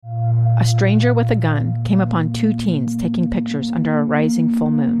a stranger with a gun came upon two teens taking pictures under a rising full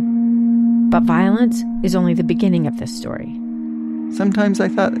moon. But violence is only the beginning of this story. Sometimes I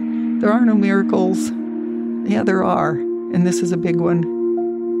thought, there are no miracles. Yeah, there are, and this is a big one.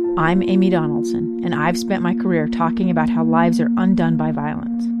 I'm Amy Donaldson, and I've spent my career talking about how lives are undone by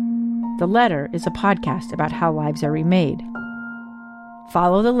violence. The Letter is a podcast about how lives are remade.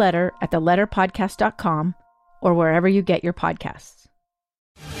 Follow The Letter at theletterpodcast.com or wherever you get your podcasts.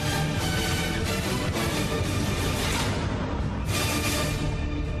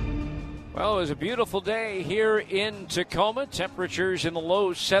 Well, it was a beautiful day here in Tacoma. Temperatures in the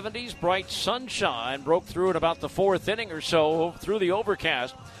low 70s. Bright sunshine broke through in about the fourth inning or so through the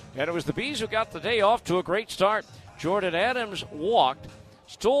overcast. And it was the Bees who got the day off to a great start. Jordan Adams walked,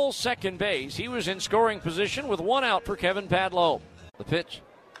 stole second base. He was in scoring position with one out for Kevin Padlow. The pitch.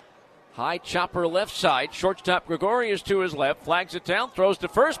 High chopper left side. Shortstop Gregorius to his left. Flags it down. Throws to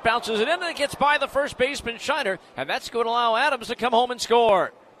first. Bounces it in. And it gets by the first baseman Shiner. And that's going to allow Adams to come home and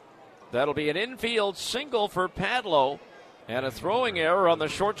score. That'll be an infield single for Padlow. And a throwing error on the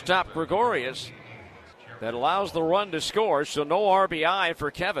shortstop Gregorius that allows the run to score. So no RBI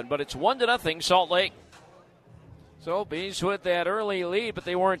for Kevin. But it's 1-0 Salt Lake. So Bees with that early lead, but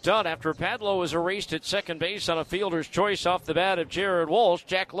they weren't done. After Padlow was erased at second base on a fielder's choice off the bat of Jared Walsh,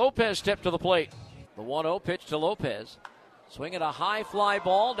 Jack Lopez stepped to the plate. The 1-0 pitch to Lopez. Swinging a high fly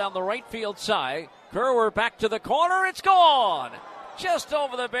ball down the right field side. Kerwer back to the corner. It's gone! Just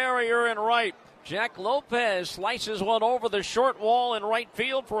over the barrier in right. Jack Lopez slices one over the short wall in right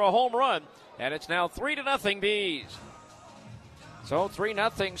field for a home run. And it's now 3-0 Bees. So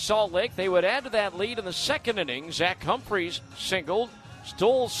 3-0 Salt Lake. They would add to that lead in the second inning. Zach Humphreys singled,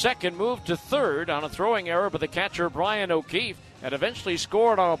 stole second, moved to third on a throwing error by the catcher Brian O'Keefe, and eventually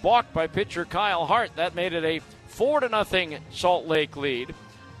scored on a balk by pitcher Kyle Hart. That made it a 4-0 Salt Lake lead.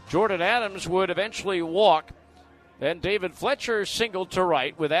 Jordan Adams would eventually walk. Then David Fletcher singled to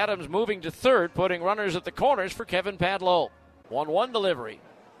right, with Adams moving to third, putting runners at the corners for Kevin Padlow. 1-1 delivery.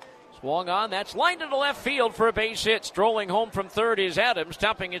 Swung on, that's lined into left field for a base hit. Strolling home from third is Adams.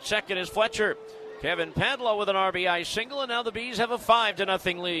 Topping at second is Fletcher. Kevin Padlow with an RBI single, and now the Bees have a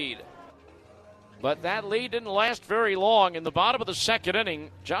 5-0 lead. But that lead didn't last very long. In the bottom of the second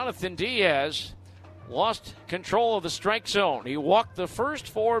inning, Jonathan Diaz lost control of the strike zone. He walked the first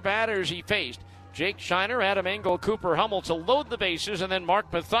four batters he faced. Jake Shiner, Adam Engel, Cooper Hummel to load the bases, and then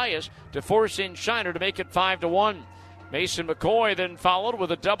Mark Mathias to force in Shiner to make it 5-1. Mason McCoy then followed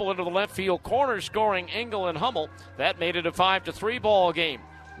with a double into the left field corner, scoring Engel and Hummel. That made it a 5-3 ball game.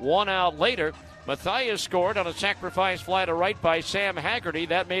 1 out later, Mathias scored on a sacrifice fly to right by Sam Haggerty.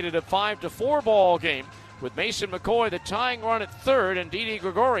 That made it a 5-4 ball game, with Mason McCoy the tying run at third and Didi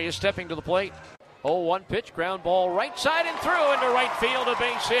Gregorius stepping to the plate. 0-1 pitch, ground ball right side and through into right field, a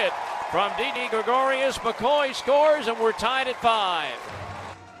base hit from Didi Gregorius. McCoy scores, and we're tied at 5.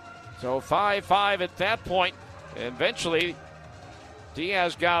 So 5-5 at that point. Eventually,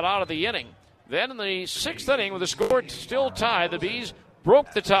 Diaz got out of the inning. Then in the sixth inning, with the score still tied, the Bees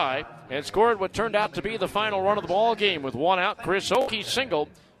broke the tie and scored what turned out to be the final run of the ball game. With one out, Chris Oakey singled,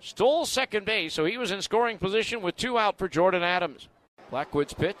 stole second base, so he was in scoring position with 2 out for Jordan Adams.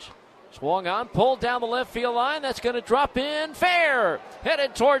 Blackwood's pitch. Swung on, pulled down the left field line. That's going to drop in. Fair!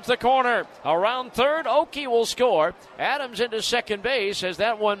 Headed towards the corner. Around third, Oakey will score. Adams into second base as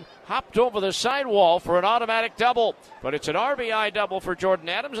that one hopped over the sidewall for an automatic double. But it's an RBI double for Jordan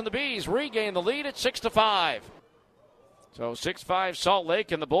Adams, and the Bees regain the lead at 6-5. So 6-5 Salt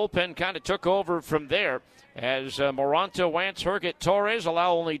Lake, and the bullpen kind of took over from there as Moranta, Wance, Herget, Torres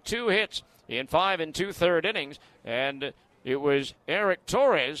allow only 2 hits in 5 2/3 innings. And it was Eric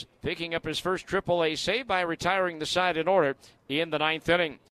Torres picking up his first AAA save by retiring the side in order in the ninth inning.